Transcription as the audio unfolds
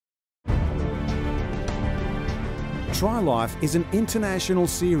TriLife is an international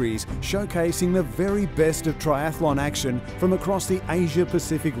series showcasing the very best of triathlon action from across the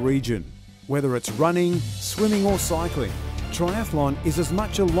Asia-Pacific region. Whether it's running, swimming or cycling, triathlon is as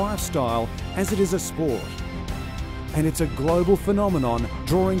much a lifestyle as it is a sport. And it's a global phenomenon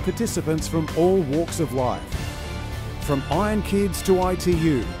drawing participants from all walks of life. From Iron Kids to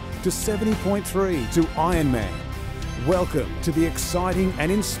ITU, to 70.3 to Ironman. Welcome to the exciting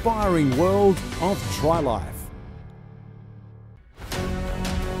and inspiring world of TriLife.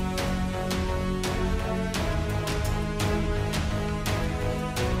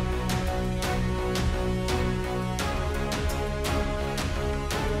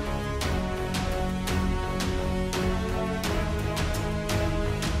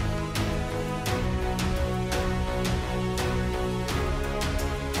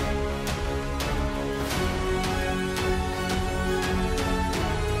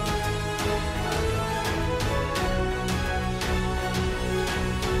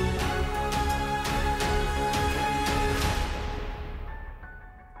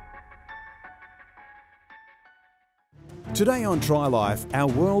 Today on TriLife, our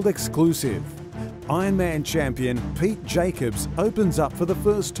world exclusive. Ironman champion Pete Jacobs opens up for the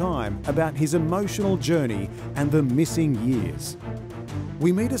first time about his emotional journey and the missing years.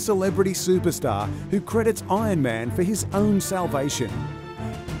 We meet a celebrity superstar who credits Ironman for his own salvation.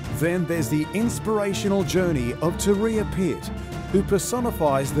 Then there's the inspirational journey of Turia Pitt, who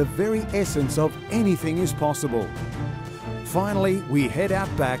personifies the very essence of anything is possible. Finally, we head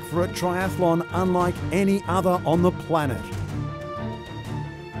out back for a triathlon unlike any other on the planet.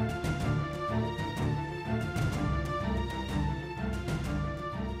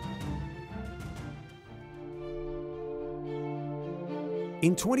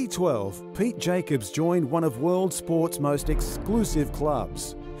 In 2012, Pete Jacobs joined one of world sport's most exclusive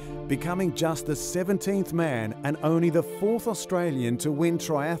clubs, becoming just the 17th man and only the 4th Australian to win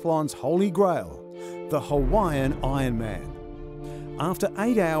triathlon's holy grail, the Hawaiian Ironman. After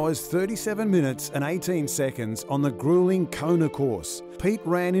 8 hours, 37 minutes and 18 seconds on the grueling Kona course, Pete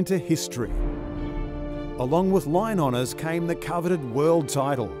ran into history. Along with line honours came the coveted world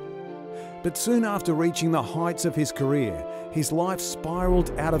title. But soon after reaching the heights of his career, his life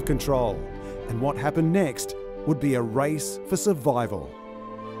spiralled out of control, and what happened next would be a race for survival.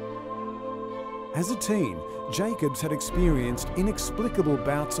 As a teen, Jacobs had experienced inexplicable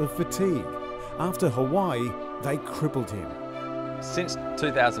bouts of fatigue. After Hawaii, they crippled him. Since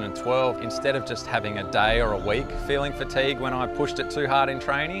 2012, instead of just having a day or a week feeling fatigue when I pushed it too hard in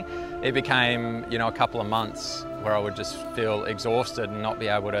training, it became, a couple of months where I would just feel exhausted and not be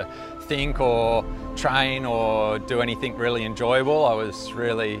able to think or train or do anything really enjoyable. I was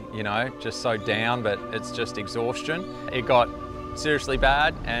really, just so down, but it's just exhaustion. It got seriously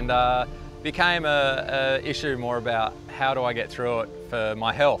bad and became a issue more about how do I get through it for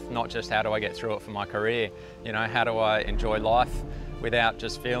my health, not just how do I get through it for my career. How do I enjoy life without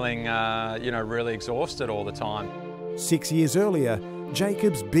just feeling, really exhausted all the time. 6 years earlier,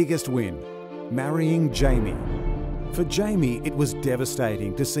 Jacobs' biggest win, marrying Jamie. For Jamie, it was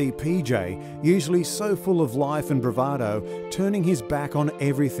devastating to see PJ, usually so full of life and bravado, turning his back on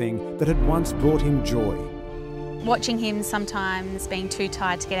everything that had once brought him joy. Watching him sometimes being too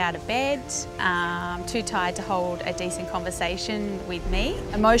tired to get out of bed, too tired to hold a decent conversation with me.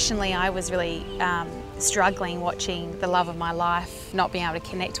 Emotionally, I was really struggling watching the love of my life, not being able to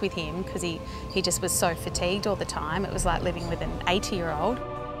connect with him because he just was so fatigued all the time. It was like living with an 80-year-old.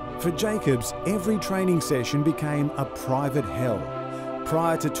 For Jacobs, every training session became a private hell.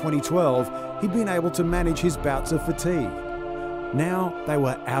 Prior to 2012, he'd been able to manage his bouts of fatigue. Now they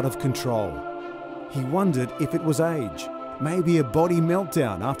were out of control. He wondered if it was age, maybe a body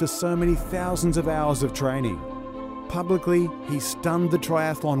meltdown after so many thousands of hours of training. Publicly, he stunned the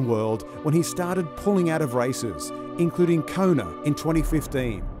triathlon world when he started pulling out of races, including Kona in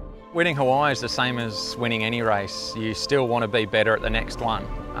 2015. Winning Hawaii is the same as winning any race. You still want to be better at the next one.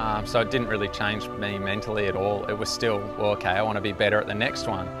 So it didn't really change me mentally at all. It was still, well, okay, I want to be better at the next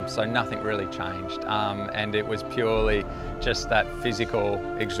one. So nothing really changed. And it was purely just that physical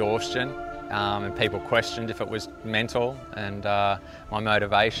exhaustion. And people questioned if it was mental and my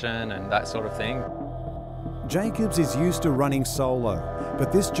motivation and that sort of thing. Jacobs is used to running solo,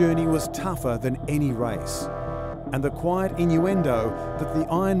 but this journey was tougher than any race. And the quiet innuendo that the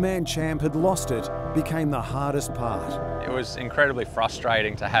Ironman champ had lost it became the hardest part. It was incredibly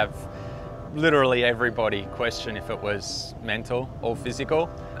frustrating to have literally everybody question if it was mental or physical.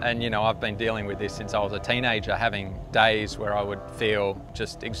 And I've been dealing with this since I was a teenager, having days where I would feel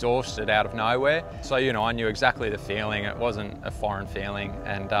just exhausted out of nowhere. So I knew exactly the feeling. It wasn't a foreign feeling,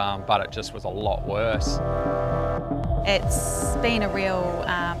 and but it just was a lot worse. It's been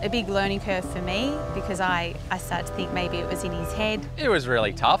a big learning curve for me, because I started to think maybe it was in his head. It was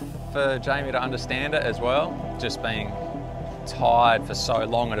really tough for Jamie to understand it as well, just being tired for so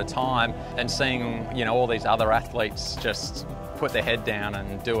long at a time, and seeing all these other athletes just put their head down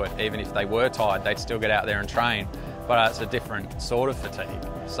and do it. Even if they were tired, they'd still get out there and train, but it's a different sort of fatigue.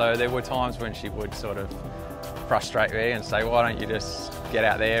 So there were times when she would sort of frustrate me and say, why don't you just get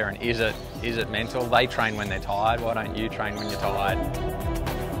out there, and is it mental? They train when they're tired, why don't you train when you're tired?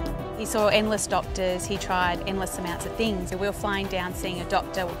 He saw endless doctors, he tried endless amounts of things. We were flying down seeing a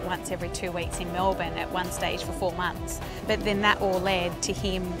doctor once every 2 weeks in Melbourne at one stage for 4 months. But then that all led to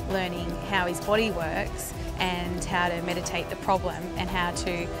him learning how his body works and how to meditate the problem and how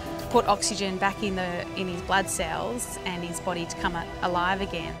to put oxygen back in his blood cells and his body to come alive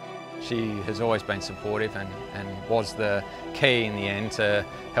again. She has always been supportive and was the key in the end to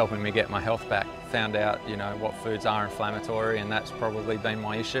helping me get my health back. Found out, what foods are inflammatory, and that's probably been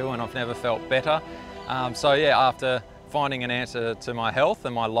my issue, and I've never felt better. So yeah, after finding an answer to my health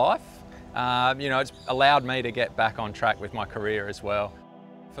and my life, it's allowed me to get back on track with my career as well.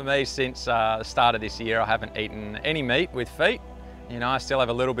 For me, since the start of this year, I haven't eaten any meat with feet. I still have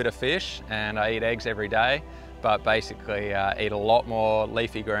a little bit of fish, and I eat eggs every day, but basically eat a lot more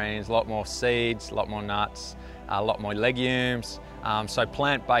leafy greens, a lot more seeds, a lot more nuts, a lot more legumes. So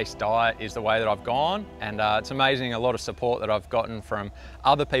plant-based diet is the way that I've gone, and it's amazing a lot of support that I've gotten from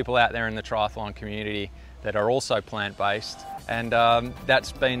other people out there in the triathlon community that are also plant-based, and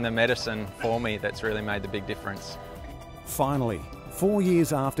that's been the medicine for me that's really made the big difference. Finally, 4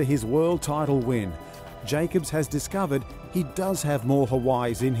 years after his world title win, Jacobs has discovered he does have more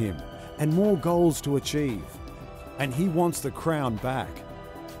Hawaiis in him and more goals to achieve, and he wants the crown back.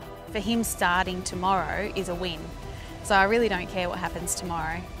 For him, starting tomorrow is a win. So I really don't care what happens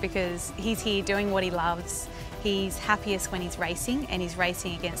tomorrow, because he's here doing what he loves. He's happiest when he's racing, and he's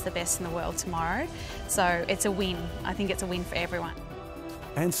racing against the best in the world tomorrow. So it's a win. I think it's a win for everyone.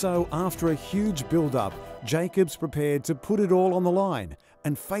 And so after a huge build-up, Jacobs prepared to put it all on the line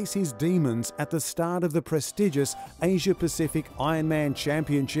and face his demons at the start of the prestigious Asia-Pacific Ironman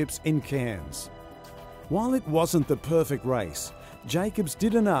Championships in Cairns. While it wasn't the perfect race, Jacobs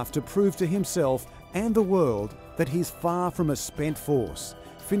did enough to prove to himself and the world that he's far from a spent force,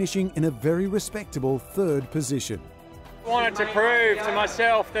 finishing in a very respectable 3rd position. I wanted to prove to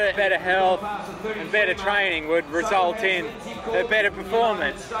myself that better health and better training would result in a better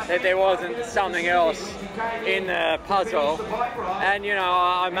performance, that there wasn't something else in the puzzle. And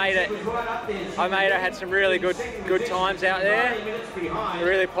I made it. I had some really good times out there,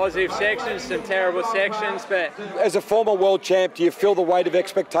 really positive sections, some terrible sections. But as a former world champ, do you feel the weight of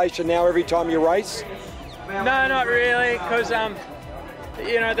expectation now every time you race? No, not really, because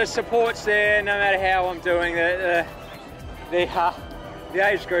the support's there no matter how I'm doing. The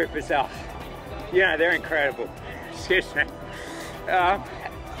age group itself, they're incredible. Excuse me.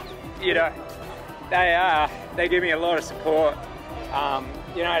 They give me a lot of support.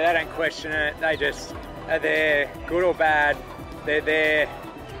 They don't question it. They just are there, good or bad. They're there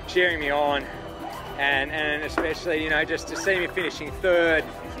cheering me on, and especially just to see me finishing 3rd,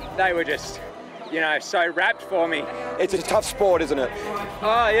 they were just so wrapped for me. It's a tough sport, isn't it?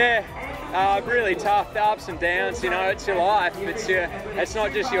 Oh yeah. Really tough, the ups and downs, it's your life, it's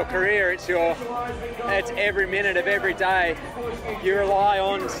not just your career, it's every minute of every day. You rely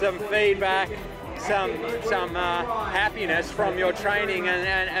on some feedback, some happiness from your training,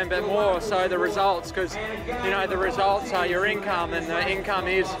 and but more so the results, because the results are your income, and the income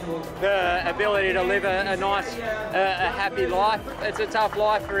is the ability to live a nice, happy life. It's a tough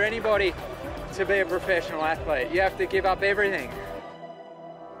life for anybody to be a professional athlete. You have to give up everything.